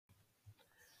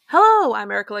Hello,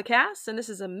 I'm Erica Lacasse, and this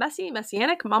is a Messy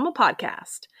Messianic Mama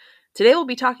podcast. Today we'll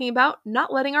be talking about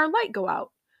not letting our light go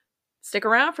out. Stick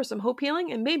around for some hope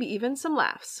healing and maybe even some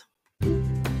laughs.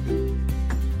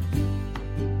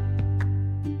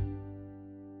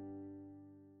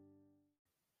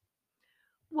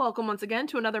 Welcome once again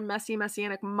to another Messy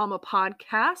Messianic Mama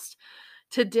podcast.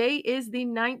 Today is the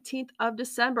 19th of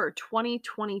December,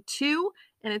 2022,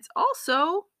 and it's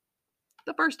also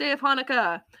the first day of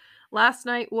Hanukkah. Last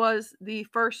night was the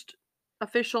first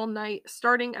official night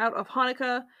starting out of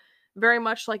Hanukkah, very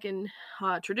much like in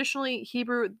traditionally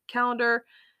Hebrew calendar.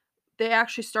 They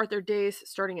actually start their days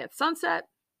starting at sunset,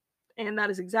 and that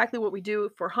is exactly what we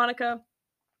do for Hanukkah.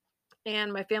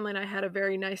 And my family and I had a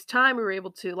very nice time. We were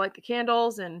able to light the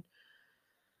candles, and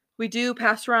we do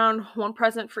pass around one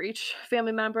present for each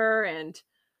family member, and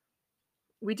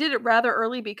we did it rather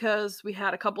early because we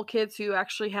had a couple kids who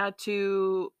actually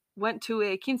went to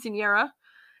a quinceañera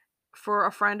for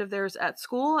a friend of theirs at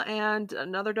school, and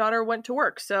another daughter went to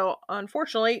work. So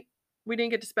unfortunately, we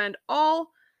didn't get to spend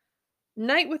all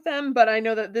night with them, but I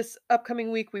know that this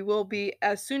upcoming week we will be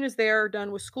as soon as they're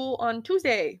done with school on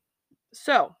Tuesday.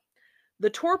 So the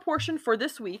Torah portion for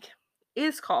this week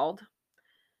is called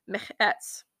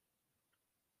Mechetz,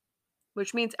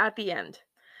 which means at the end.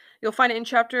 You'll find it in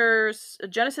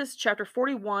Genesis chapter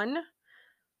 41,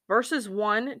 verses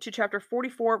 1 to chapter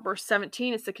 44, verse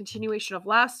 17. It's the continuation of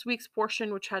last week's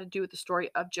portion, which had to do with the story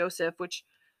of Joseph, which,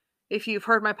 if you've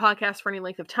heard my podcast for any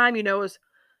length of time, you know is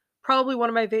probably one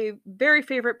of my very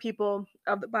favorite people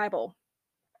of the Bible.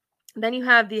 Then you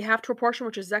have the half-Torah portion,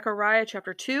 which is Zechariah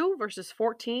chapter 2, verses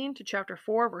 14 to chapter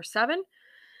 4, verse 7.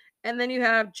 And then you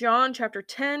have John chapter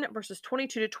 10, verses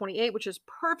 22 to 28, which is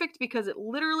perfect because it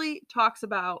literally talks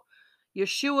about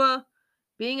Yeshua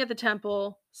being at the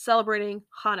temple celebrating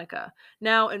Hanukkah.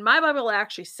 Now, in my Bible, it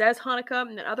actually says Hanukkah,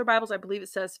 and in other Bibles, I believe it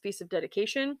says Feast of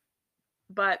Dedication.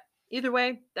 But either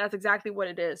way, that's exactly what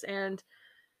it is. And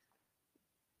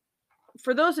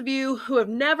for those of you who have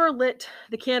never lit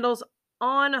the candles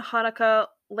on a Hanukkah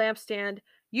lampstand,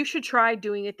 you should try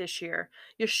doing it this year.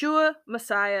 Yeshua,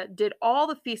 Messiah, did all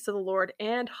the feasts of the Lord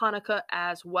and Hanukkah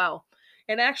as well.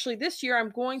 And actually this year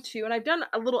I'm going to, and I've done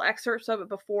a little excerpts of it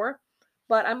before,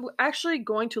 but I'm actually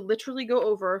going to literally go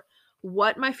over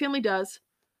what my family does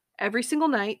every single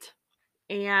night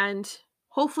and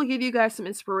hopefully give you guys some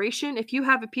inspiration. If you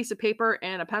have a piece of paper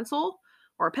and a pencil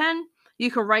or a pen,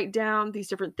 you can write down these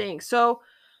different things. So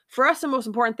for us, the most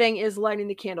important thing is lighting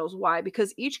the candles. Why?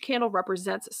 Because each candle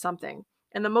represents something.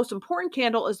 And the most important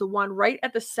candle is the one right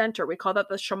at the center. We call that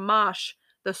the shamash,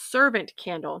 the servant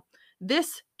candle.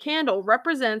 This candle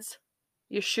represents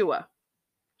Yeshua.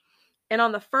 And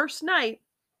on the first night,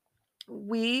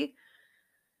 we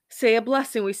say a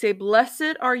blessing. We say,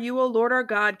 "Blessed are you, O Lord our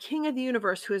God, King of the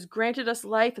universe, who has granted us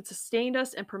life and sustained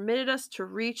us and permitted us to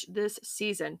reach this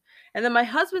season." And then my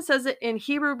husband says it in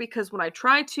Hebrew because when I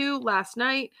tried to last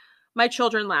night, my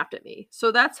children laughed at me.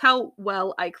 So that's how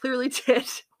well I clearly did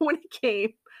when it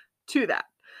came to that.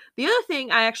 The other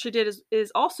thing I actually did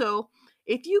is also,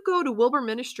 if you go to Wilbur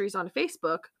Ministries on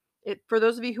Facebook, for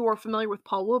those of you who are familiar with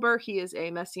Paul Wilbur, he is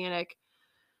a Messianic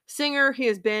singer. He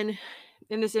has been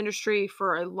in this industry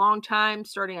for a long time,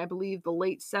 starting, I believe, the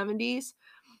late 70s.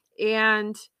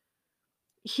 And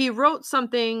he wrote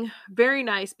something very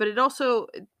nice, but it also,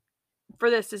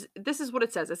 this is what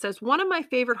it says. It says, "One of my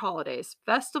favorite holidays,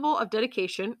 Festival of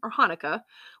Dedication, or Hanukkah,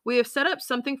 we have set up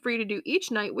something for you to do each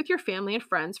night with your family and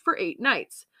friends for 8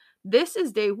 nights. This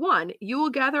is day 1. You will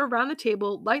gather around the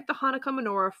table, light the Hanukkah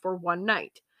menorah for 1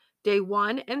 night. Day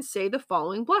 1, and say the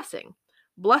following blessing.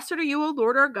 Blessed are you, O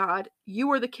Lord our God.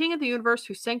 You are the King of the universe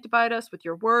who sanctified us with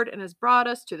your word and has brought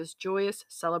us to this joyous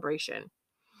celebration."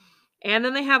 And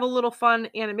then they have a little fun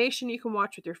animation you can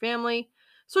watch with your family.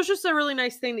 So it's just a really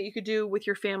nice thing that you could do with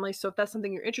your family. So if that's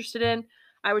something you're interested in,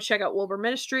 I would check out Wilbur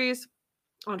Ministries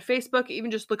on Facebook.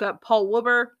 Even just look up Paul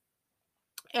Wilbur,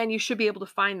 and you should be able to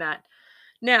find that.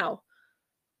 Now,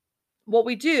 what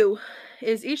we do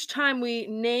is each time we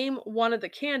name one of the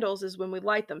candles is when we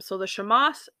light them. So the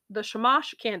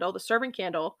shamash candle, the servant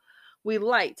candle, we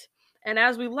light. And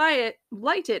as we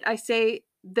light it, I say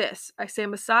this. I say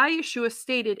Messiah Yeshua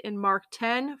stated in Mark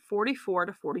 10:44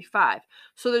 to 45.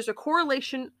 So there's a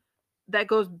correlation that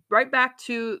goes right back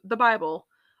to the Bible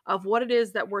of what it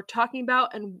is that we're talking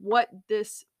about and what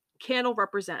this candle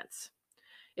represents.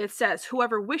 It says,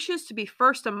 "Whoever wishes to be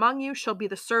first among you shall be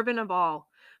the servant of all.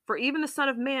 For even the Son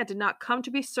of Man did not come to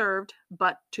be served,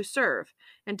 but to serve,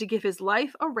 and to give his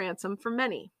life a ransom for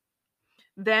many."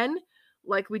 Then,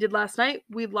 like we did last night,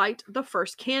 we light the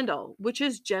first candle, which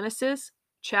is Genesis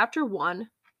chapter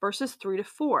 1, verses 3 to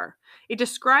 4. It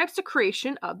describes the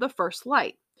creation of the first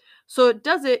light. So it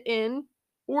does it in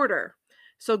order.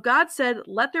 So God said,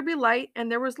 "Let there be light,"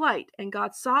 and there was light. And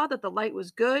God saw that the light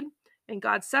was good, and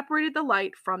God separated the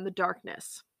light from the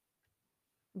darkness.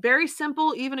 Very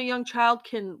simple. Even a young child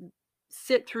can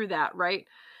sit through that, right?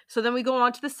 So then we go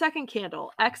on to the second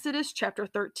candle. Exodus chapter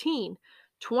 13,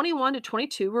 21 to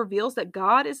 22 reveals that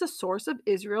God is the source of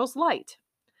Israel's light.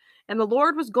 And the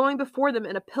Lord was going before them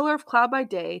in a pillar of cloud by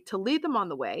day to lead them on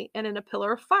the way, and in a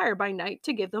pillar of fire by night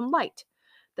to give them light,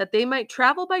 that they might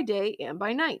travel by day and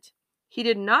by night. He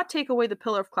did not take away the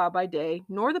pillar of cloud by day,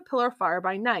 nor the pillar of fire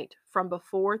by night from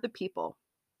before the people.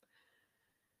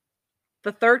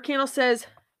 The third candle says,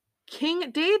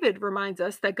 King David reminds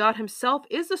us that God himself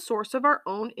is the source of our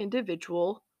own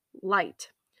individual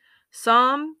light.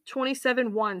 Psalm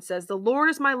 27:1 says, "The Lord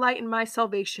is my light and my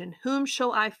salvation. Whom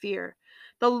shall I fear?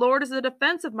 The Lord is the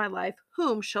defense of my life.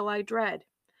 Whom shall I dread?"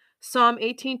 Psalm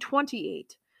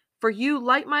 18:28, "For you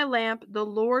light my lamp. The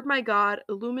Lord my God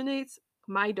illuminates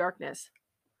my darkness."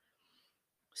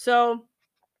 So,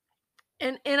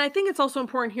 and I think it's also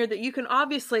important here that you can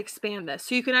obviously expand this.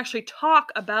 So you can actually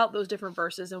talk about those different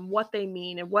verses and what they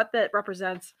mean and what that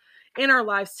represents in our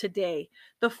lives today.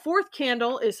 The fourth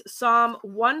candle is Psalm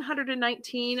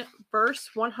 119,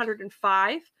 verse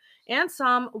 105, and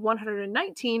Psalm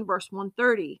 119, verse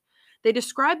 130. They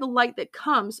describe the light that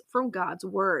comes from God's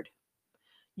word.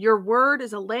 Your word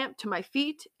is a lamp to my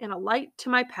feet and a light to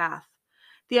my path.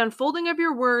 The unfolding of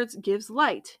your words gives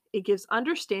light. It gives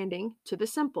understanding to the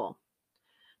simple.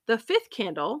 The fifth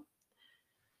candle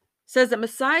says that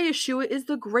Messiah Yeshua is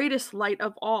the greatest light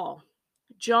of all.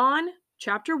 John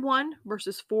chapter 1,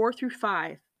 verses 4 through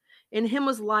 5. In him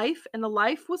was life, and the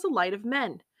life was the light of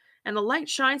men. And the light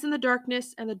shines in the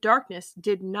darkness, and the darkness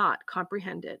did not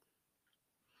comprehend it.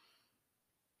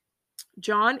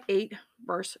 John 8,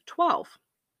 verse 12.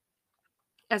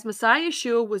 As Messiah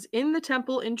Yeshua was in the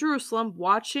temple in Jerusalem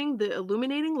watching the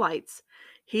illuminating lights,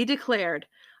 he declared,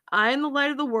 "I am the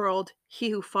light of the world.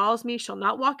 He who follows me shall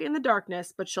not walk in the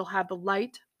darkness, but shall have the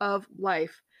light of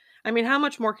life." I mean, how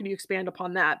much more can you expand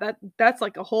upon that? That's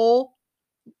like a whole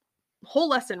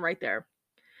lesson right there.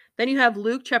 Then you have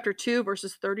Luke chapter 2,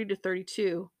 verses 30 to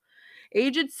 32.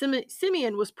 Aged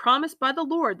Simeon was promised by the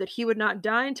Lord that he would not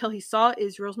die until he saw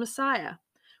Israel's Messiah.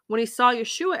 When he saw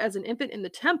Yeshua as an infant in the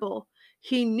temple,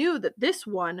 he knew that this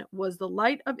one was the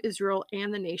light of Israel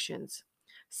and the nations.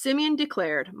 Simeon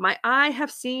declared, "My eye have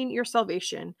seen your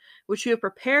salvation, which you have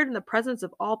prepared in the presence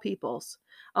of all peoples,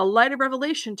 a light of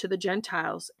revelation to the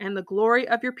Gentiles, and the glory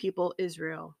of your people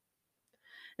Israel."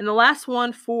 And the last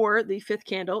one for the fifth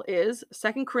candle is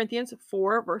 2 Corinthians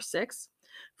 4, verse 6.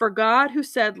 "For God, who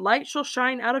said, 'Light shall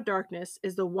shine out of darkness,'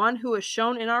 is the one who has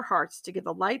shown in our hearts to give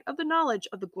the light of the knowledge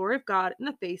of the glory of God in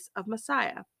the face of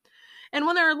Messiah." And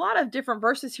when there are a lot of different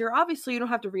verses here, obviously you don't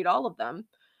have to read all of them.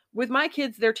 With my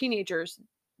kids, they're teenagers.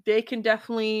 They can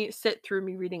definitely sit through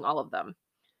me reading all of them.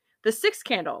 The sixth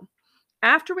candle.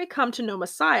 After we come to know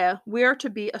Messiah, we are to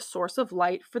be a source of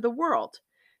light for the world.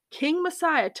 King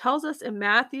Messiah tells us in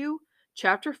Matthew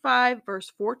chapter 5, verse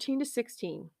 14 to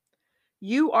 16,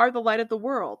 "You are the light of the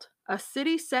world. A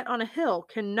city set on a hill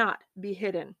cannot be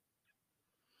hidden.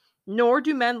 Nor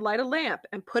do men light a lamp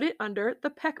and put it under the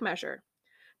peck measure,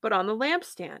 but on the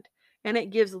lampstand, and it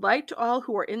gives light to all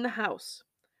who are in the house.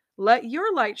 Let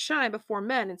your light shine before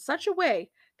men in such a way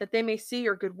that they may see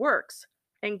your good works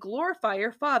and glorify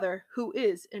your Father who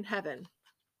is in heaven."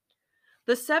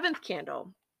 The seventh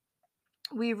candle,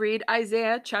 we read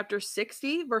Isaiah chapter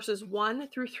 60, verses 1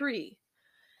 through 3,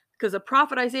 because the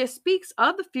prophet Isaiah speaks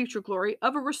of the future glory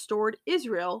of a restored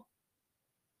Israel.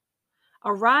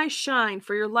 "Arise, shine,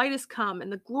 for your light is come,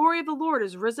 and the glory of the Lord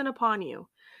is risen upon you.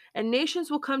 And nations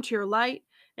will come to your light,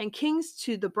 and kings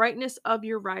to the brightness of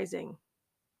your rising."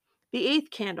 The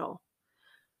eighth candle,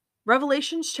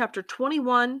 Revelations chapter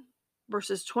 21,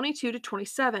 verses 22 to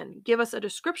 27, give us a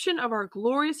description of our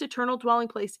glorious eternal dwelling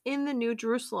place in the New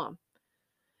Jerusalem.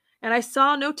 "And I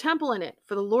saw no temple in it,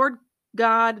 for the Lord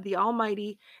God, the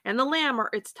Almighty, and the Lamb are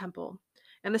its temple.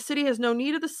 And the city has no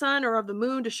need of the sun or of the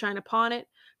moon to shine upon it,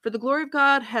 for the glory of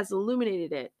God has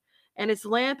illuminated it, and its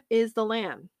lamp is the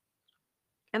Lamb.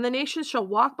 And the nations shall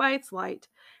walk by its light,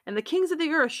 and the kings of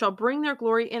the earth shall bring their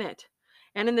glory in it.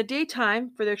 And in the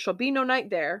daytime, for there shall be no night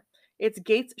there, its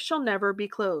gates shall never be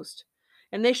closed.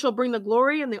 And they shall bring the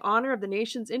glory and the honor of the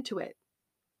nations into it.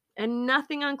 And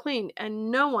nothing unclean,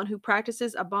 and no one who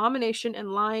practices abomination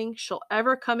and lying shall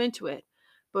ever come into it,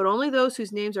 but only those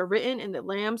whose names are written in the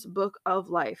Lamb's book of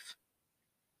life."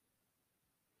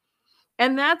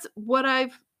 And that's what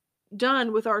I've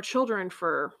done with our children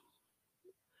for,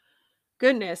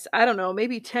 goodness, I don't know,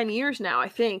 maybe 10 years now, I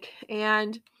think.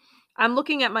 And I'm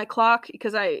looking at my clock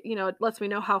because it lets me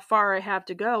know how far I have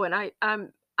to go. And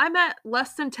I'm at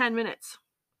less than 10 minutes.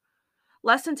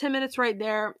 Less than 10 minutes right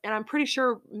there. And I'm pretty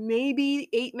sure maybe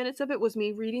 8 minutes of it was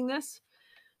me reading this.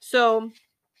 So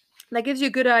that gives you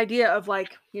a good idea of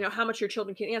how much your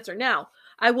children can answer. Now,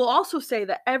 I will also say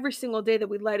that every single day that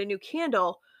we light a new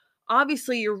candle,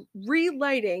 obviously you're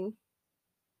relighting,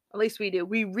 at least we do.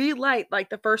 We relight like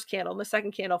the first candle and the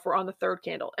second candle if we're on the third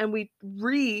candle. And we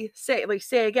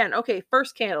say again, okay,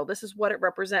 first candle, this is what it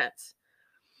represents.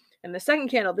 And the second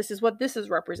candle, this is what this is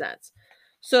represents.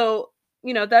 So,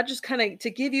 that just kind of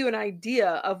to give you an idea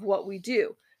of what we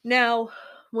do. Now,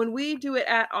 when we do it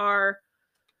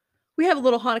we have a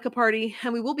little Hanukkah party,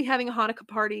 and we will be having a Hanukkah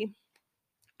party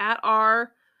at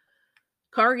our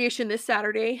congregation this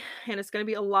Saturday, and it's going to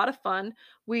be a lot of fun.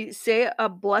 We say a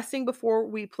blessing before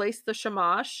we place the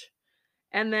shamash,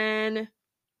 and then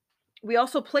we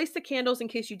also place the candles, in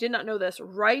case you did not know this,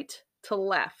 right to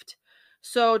left.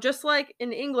 So just like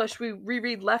in English, we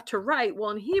reread left to right.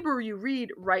 Well, in Hebrew, you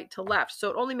read right to left. So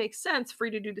it only makes sense for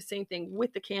you to do the same thing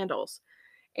with the candles.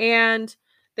 And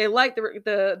they light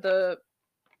the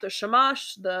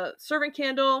shamash, the servant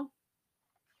candle,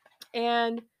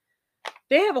 and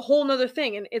they have a whole nother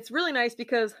thing. And it's really nice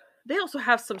because they also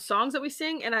have some songs that we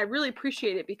sing, and I really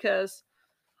appreciate it because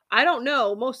I don't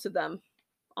know most of them,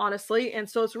 honestly. And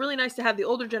so it's really nice to have the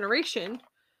older generation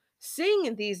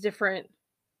sing these different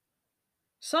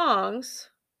songs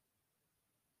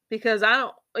because I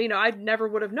never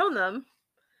would have known them.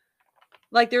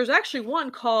 Like there's actually one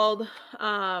called,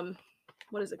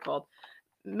 what is it called?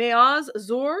 Meaz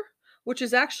Zor, which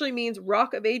actually means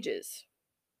Rock of Ages.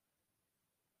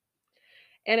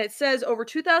 And it says, over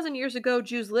 2,000 years ago,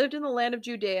 Jews lived in the land of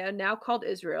Judea, now called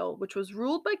Israel, which was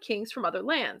ruled by kings from other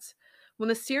lands. When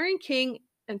the Syrian king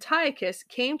Antiochus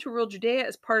came to rule Judea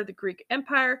as part of the Greek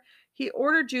Empire, he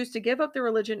ordered Jews to give up their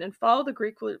religion and follow the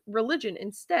Greek religion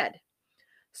instead.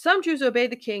 Some Jews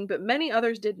obeyed the king, but many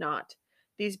others did not.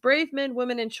 These brave men,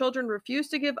 women, and children refused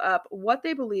to give up what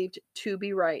they believed to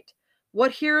be right.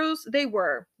 What heroes they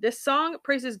were! This song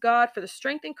praises God for the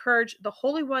strength and courage the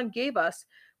Holy One gave us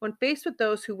when faced with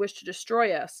those who wish to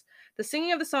destroy us. The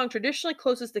singing of the song traditionally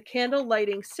closes the candle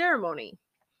lighting ceremony.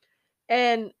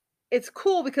 And it's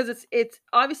cool because it's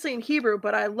obviously in Hebrew,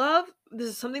 but I love this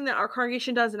is something that our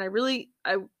congregation does, and I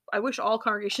wish all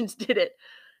congregations did it.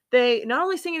 They not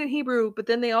only sing it in Hebrew, but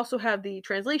then they also have the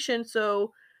translation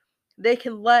so they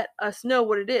can let us know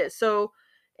what it is. So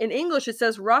in English, it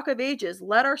says, Rock of Ages,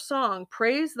 let our song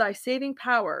praise thy saving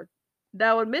power.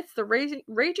 Thou amidst the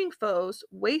raging foes,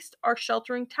 waste our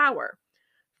sheltering tower.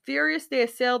 Furious they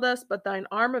assailed us, but thine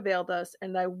arm availed us,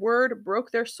 and thy word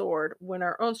broke their sword when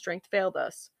our own strength failed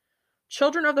us.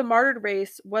 Children of the martyred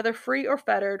race, whether free or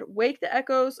fettered, wake the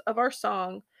echoes of our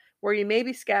song, where you may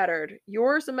be scattered.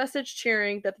 Yours a message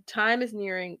cheering that the time is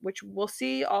nearing, which will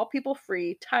see all people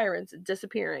free, tyrants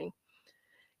disappearing.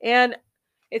 And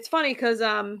it's funny because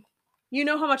you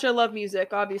know how much I love music.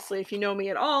 Obviously, if you know me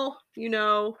at all, you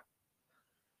know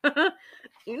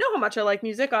you know how much I like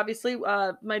music. Obviously,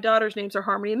 my daughter's names are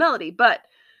Harmony and Melody. But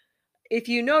if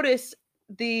you notice,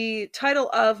 the title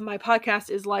of my podcast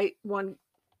is Light One.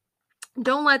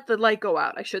 Don't Let the Light Go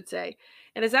Out, I should say.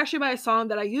 And it's actually by a song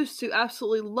that I used to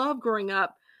absolutely love growing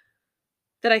up.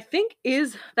 That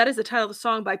is the title of the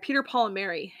song by Peter, Paul, and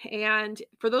Mary. And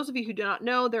for those of you who do not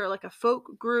know, they're like a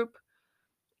folk group,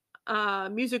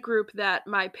 music group that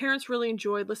my parents really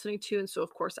enjoyed listening to, and so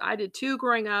of course I did too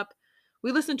growing up.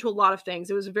 We listened to a lot of things.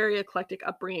 It was a very eclectic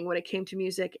upbringing when it came to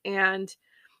music, and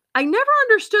I never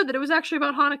understood that it was actually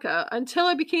about Hanukkah until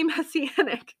I became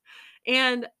Messianic.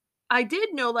 And I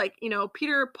did know,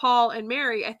 Peter, Paul, and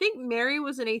Mary. I think Mary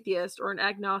was an atheist or an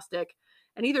agnostic,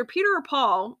 and either Peter or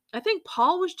Paul, I think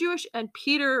Paul was Jewish and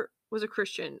Peter was a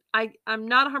Christian. I'm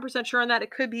not 100% sure on that.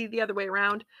 It could be the other way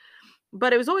around.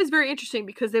 But it was always very interesting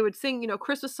because they would sing,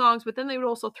 Christmas songs, but then they would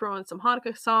also throw in some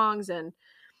Hanukkah songs, and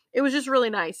it was just really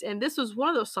nice. And this was one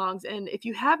of those songs, and if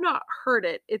you have not heard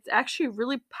it, it's actually a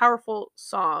really powerful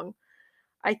song.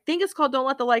 I think it's called Don't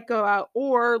Let the Light Go Out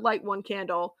or Light One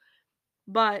Candle,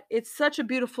 but it's such a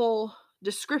beautiful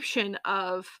description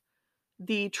of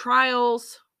the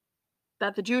trials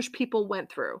that the Jewish people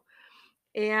went through.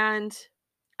 And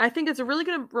I think it's a really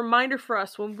good reminder for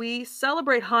us when we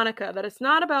celebrate Hanukkah that it's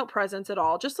not about presents at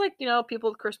all. Just like,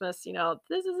 people with Christmas,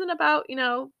 this isn't about,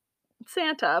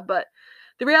 Santa, but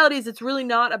the reality is it's really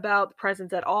not about the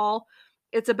presents at all.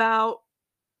 It's about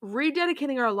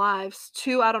rededicating our lives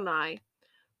to Adonai,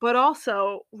 but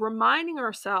also reminding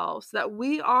ourselves that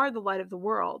we are the light of the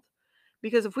world.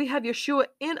 Because if we have Yeshua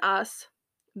in us,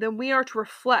 then we are to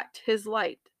reflect his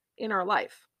light in our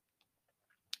life.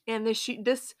 And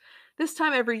this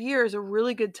time every year is a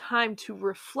really good time to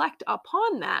reflect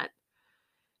upon that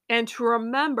and to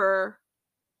remember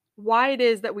why it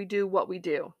is that we do what we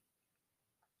do.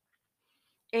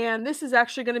 And this is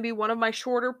actually going to be one of my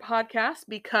shorter podcasts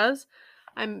because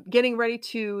I'm getting ready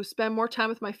to spend more time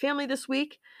with my family this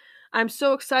week. I'm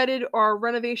so excited. Our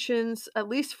renovations, at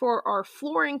least for our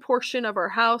flooring portion of our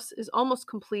house, is almost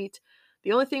complete.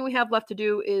 The only thing we have left to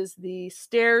do is the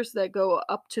stairs that go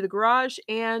up to the garage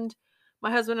and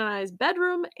my husband and I's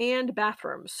bedroom and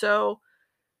bathroom. So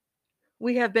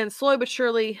we have been slowly but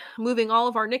surely moving all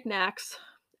of our knickknacks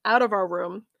out of our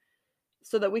room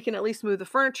so that we can at least move the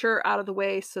furniture out of the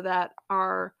way so that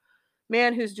our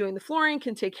man who's doing the flooring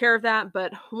can take care of that.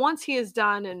 But once he is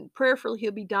done, and prayerfully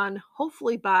he'll be done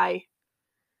hopefully by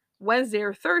Wednesday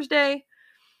or Thursday,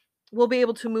 we'll be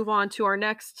able to move on to our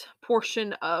next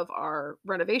portion of our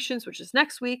renovations, which is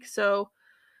next week. So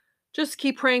just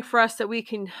keep praying for us that we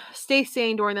can stay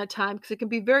sane during that time, because it can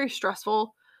be very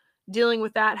stressful dealing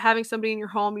with that, having somebody in your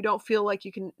home. You don't feel like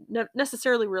you can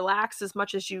necessarily relax as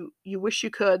much as you wish you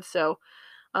could. So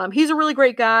he's a really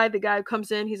great guy. The guy who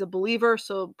comes in, he's a believer,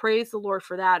 so praise the Lord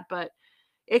for that. But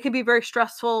it can be very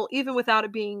stressful, even without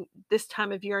it being this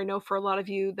time of year. I know for a lot of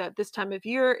you that this time of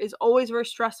year is always very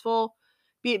stressful,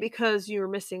 be it because you're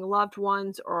missing loved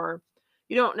ones or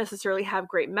you don't necessarily have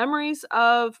great memories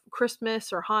of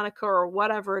Christmas or Hanukkah or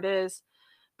whatever it is.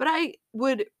 But I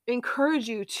would encourage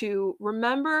you to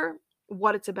remember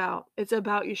what it's about. It's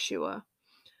about Yeshua.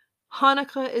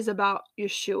 Hanukkah is about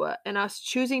Yeshua and us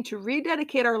choosing to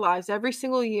rededicate our lives every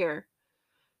single year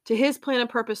to his plan and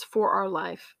purpose for our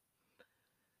life.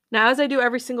 Now, as I do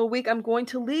every single week, I'm going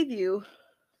to leave you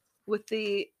with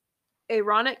the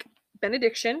Aaronic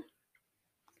benediction.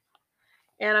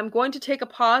 And I'm going to take a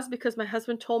pause because my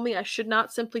husband told me I should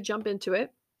not simply jump into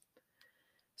it.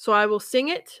 So I will sing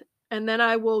it, and then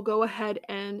I will go ahead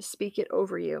and speak it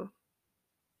over you.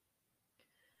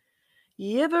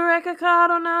 Yivareka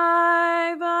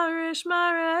Adonai varish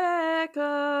mareka,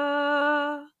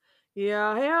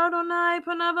 Yair Adonai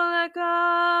panav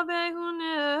aleka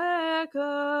vehuneka,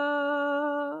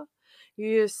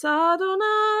 Yisa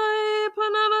Adonai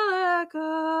panav aleka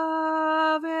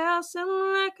ve'asen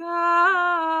leka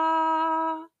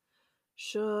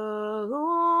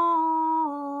shalom.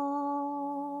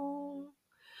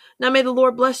 Now may the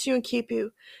Lord bless you and keep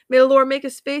you. May the Lord make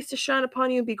his face to shine upon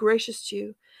you and be gracious to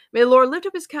you. May the Lord lift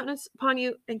up his countenance upon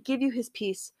you and give you his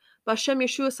peace. B'Hashem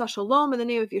Yeshua Shalom, in the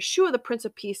name of Yeshua, the Prince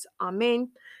of Peace.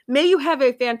 Amen. May you have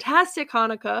a fantastic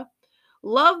Hanukkah.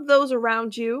 Love those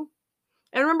around you.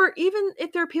 And remember, even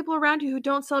if there are people around you who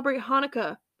don't celebrate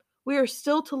Hanukkah, we are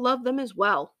still to love them as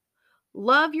well.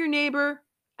 Love your neighbor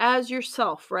as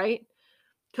yourself, right?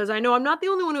 Because I know I'm not the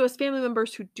only one who has family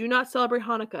members who do not celebrate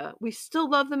Hanukkah. We still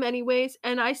love them anyways,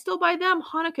 and I still buy them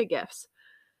Hanukkah gifts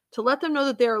to let them know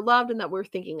that they are loved and that we're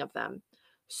thinking of them.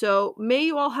 So may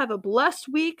you all have a blessed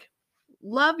week.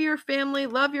 Love your family,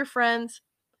 love your friends,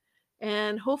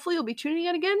 and hopefully you'll be tuning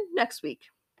in again next week.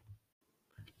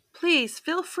 Please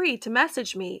feel free to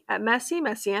message me at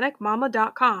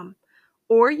messymessianicmama.com,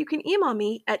 or you can email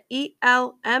me at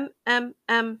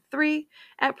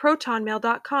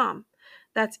elmmm3@protonmail.com.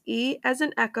 That's E as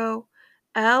in Echo,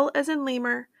 L as in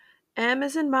Lemur, M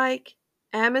as in Mike,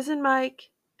 M as in Mike,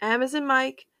 M as in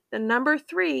Mike, the number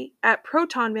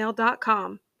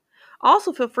 3@protonmail.com.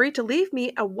 Also feel free to leave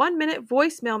me a 1-minute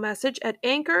voicemail message at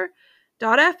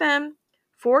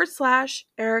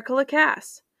anchor.fm/Erica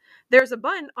Lacasse. There's a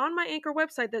button on my Anchor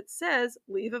website that says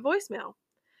leave a voicemail.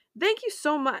 Thank you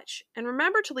so much, and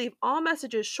remember to leave all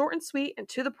messages short and sweet and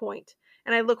to the point,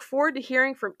 and I look forward to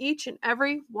hearing from each and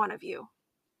every one of you.